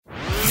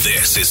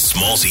This is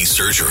Smallzy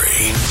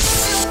Surgery.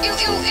 Ew,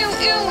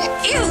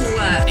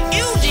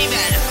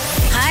 David.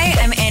 Hi,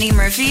 I'm Annie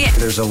Murphy.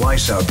 There's a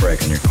lice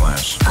outbreak in your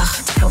class. Ugh,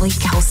 it's probably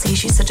Kelsey.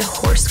 She's such a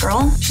horse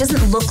girl. She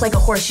doesn't look like a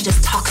horse. She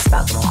just talks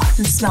about them a lot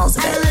and smells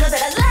a bit. A little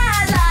bit of la.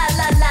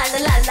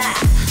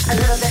 A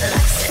little bit of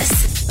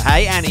Alexis.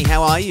 Hey, Annie,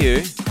 how are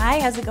you? Hi,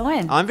 how's it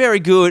going? I'm very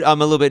good.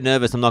 I'm a little bit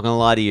nervous. I'm not going to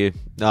lie to you.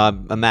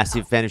 I'm a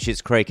massive fan of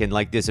Schitt's Creek, and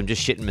like this, I'm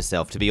just shitting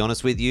myself. To be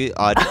honest with you,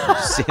 I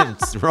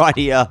sit right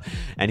here,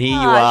 and here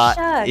you are.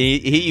 Shucks. Here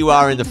you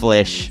are in the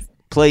flesh.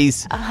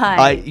 Please,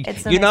 Hi,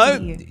 it's so nice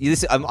to meet you.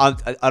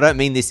 I don't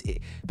mean this,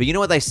 but you know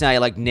what they say,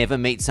 like never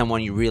meet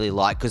someone you really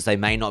like because they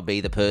may not be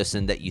the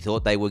person that you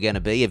thought they were going to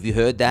be. Have you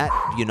heard that?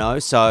 You know,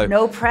 so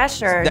No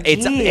pressure.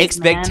 It's Jeez,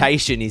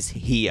 expectation man. is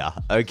here.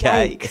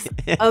 Okay.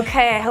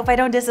 Okay, I hope I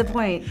don't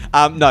disappoint.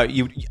 No,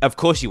 of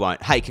course you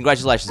won't. Hey,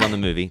 congratulations on the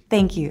movie.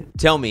 Thank you.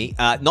 Tell me,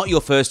 not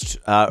your first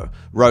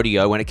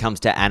rodeo when it comes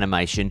to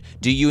animation.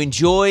 Do you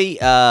enjoy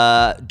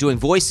doing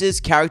voices,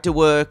 character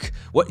work?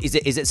 What is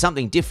it? Is it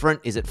something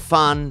different? Is it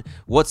fun?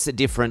 What's it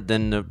different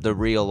than the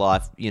real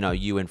life,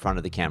 you in front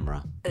of the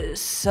camera?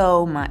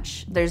 So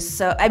much.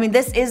 This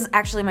is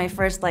actually my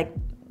first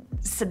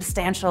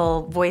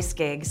substantial voice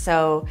gig.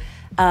 So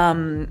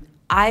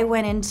I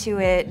went into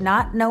it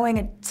not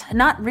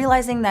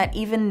realizing that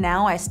even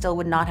now I still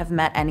would not have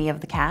met any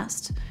of the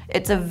cast.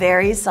 It's a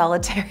very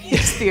solitary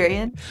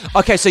experience.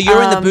 Okay, so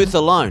you're in the booth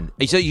alone.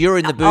 So you're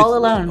in the booth all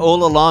alone.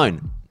 All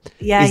alone.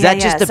 Yeah, Is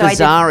that just the So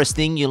bizarrest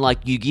thing?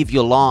 You give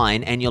your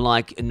line and you're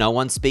like, no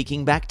one's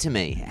speaking back to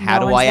me. How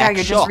do I act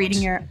You're shocked? just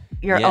reading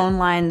your own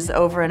lines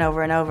over and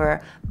over and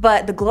over.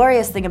 But the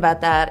glorious thing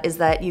about that is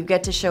that you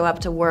get to show up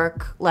to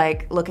work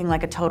looking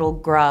like a total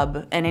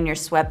grub and in your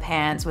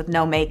sweatpants with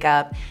no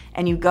makeup,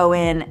 and you go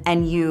in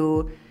and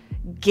you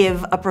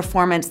give a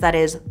performance that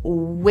is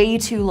way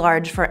too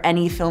large for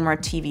any film or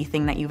TV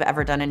thing that you've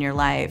ever done in your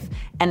life.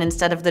 And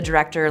instead of the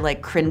director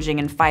cringing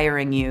and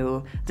firing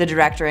you, the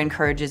director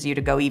encourages you to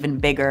go even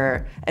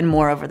bigger and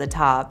more over the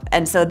top.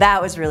 And so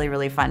that was really,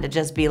 really fun to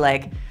just be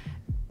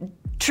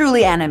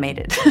truly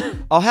animated.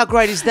 Oh, how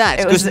great is that?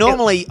 Because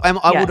normally, am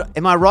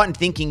I right in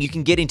thinking you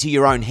can get into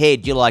your own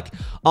head? You're like,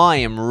 I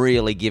am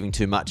really giving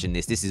too much in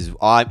this.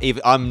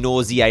 I'm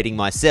nauseating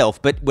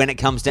myself. But when it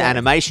comes to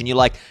animation, you're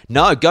like,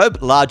 no, go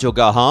large or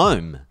go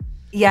home.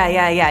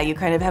 Yeah. You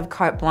kind of have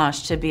carte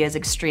blanche to be as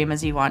extreme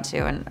as you want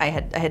to, and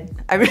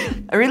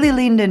I really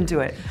leaned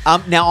into it.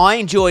 Now I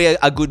enjoy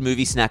a good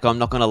movie snack. I'm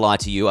not going to lie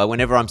to you.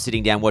 Whenever I'm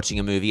sitting down watching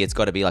a movie, it's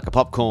got to be like a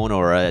popcorn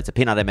or it's a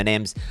peanut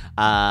M&Ms.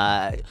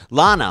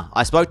 Lana,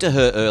 I spoke to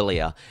her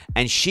earlier,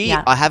 and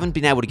I haven't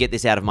been able to get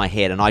this out of my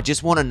head, and I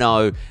just want to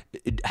know,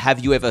 have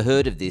you ever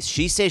heard of this?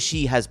 She says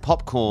she has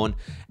popcorn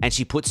and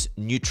she puts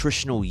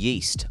nutritional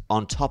yeast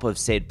on top of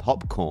said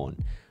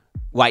popcorn.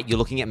 Wait, you're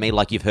looking at me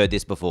like you've heard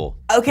this before.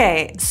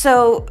 Okay,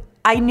 so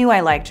I knew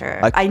I liked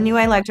her. I knew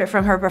I liked her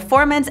from her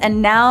performance,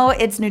 and now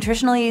it's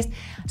nutritional yeast.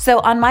 So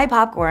on my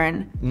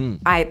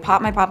popcorn, I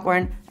pop my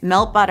popcorn,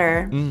 melt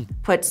butter,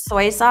 put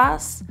soy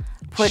sauce,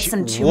 put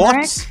some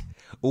turmeric.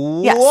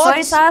 What? Yeah,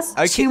 soy sauce,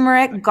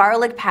 turmeric,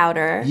 garlic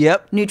powder,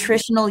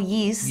 nutritional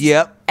yeast,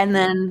 and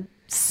then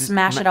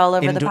smash it all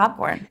over the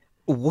popcorn.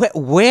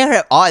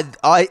 Where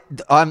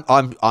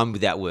I'm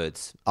without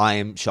words. I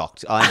am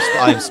shocked.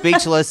 I'm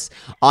speechless.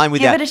 I'm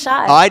without. Give it a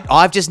shot.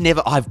 I've just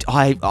never.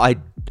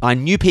 I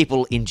knew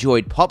people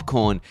enjoyed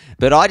popcorn,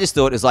 but I just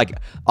thought it was I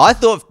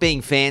thought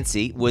being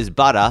fancy was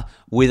butter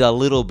with a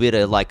little bit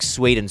of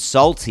sweet and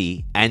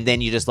salty, and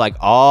then you're just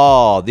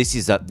oh, this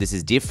is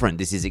different.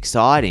 This is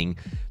exciting.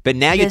 But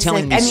now you're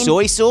telling me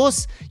soy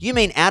sauce? You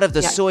mean out of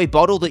the soy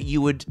bottle that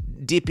you would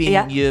dip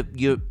in your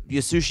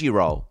sushi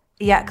roll?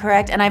 Yeah,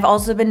 correct. And I've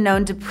also been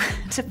known to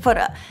put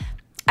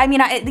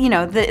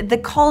the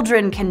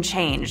cauldron can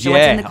change. So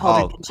what's in the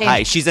cauldron can change.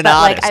 Hey, she's an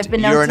artist. I've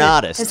been known You're an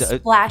artist. To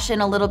splash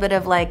in a little bit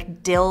of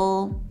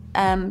dill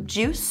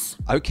juice.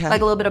 Okay.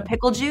 Like a little bit of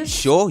pickle juice.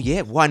 Sure,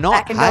 yeah. Why not?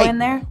 That can go in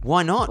there.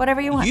 Why not? Whatever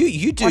you want.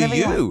 You do Whatever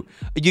you.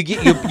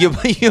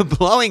 You're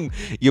blowing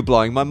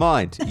my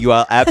mind. You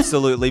are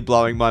absolutely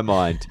blowing my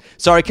mind.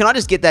 Sorry, can I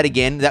just get that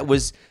again? That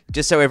was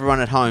just so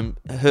everyone at home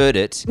heard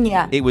it.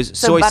 Yeah. It was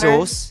soy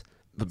sauce.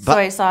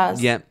 Soy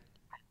sauce. Yeah.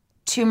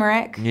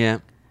 Turmeric. Yeah.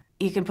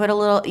 You can put a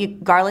little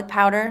garlic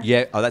powder.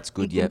 Yeah. Oh, that's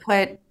good. You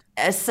can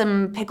put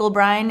some pickle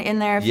brine in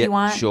there if you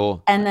want.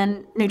 Sure. And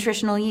then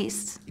nutritional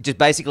yeast. Just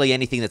basically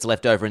anything that's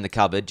left over in the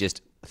cupboard,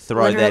 just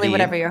throw Literally that in.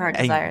 whatever your heart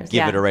desires.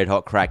 Give it a red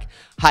hot crack.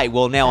 Hey,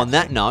 well, now on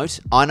that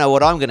note, I know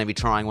what I'm going to be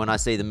trying when I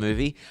see the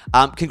movie.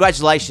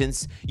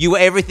 Congratulations. You were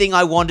everything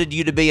I wanted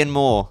you to be and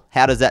more.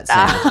 How does that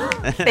sound?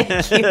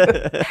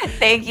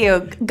 Thank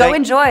you. Go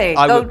enjoy.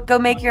 Go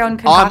make your own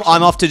concoction.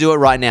 I'm off to do it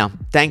right now.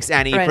 Thanks,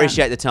 Annie. Right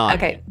Appreciate on. the time.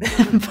 Okay.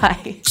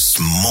 Bye.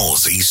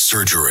 Smallzy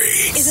Surgery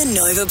is a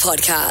Nova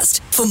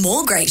podcast. For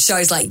more great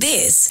shows like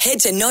this, head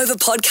to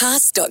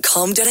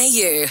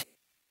novapodcast.com.au.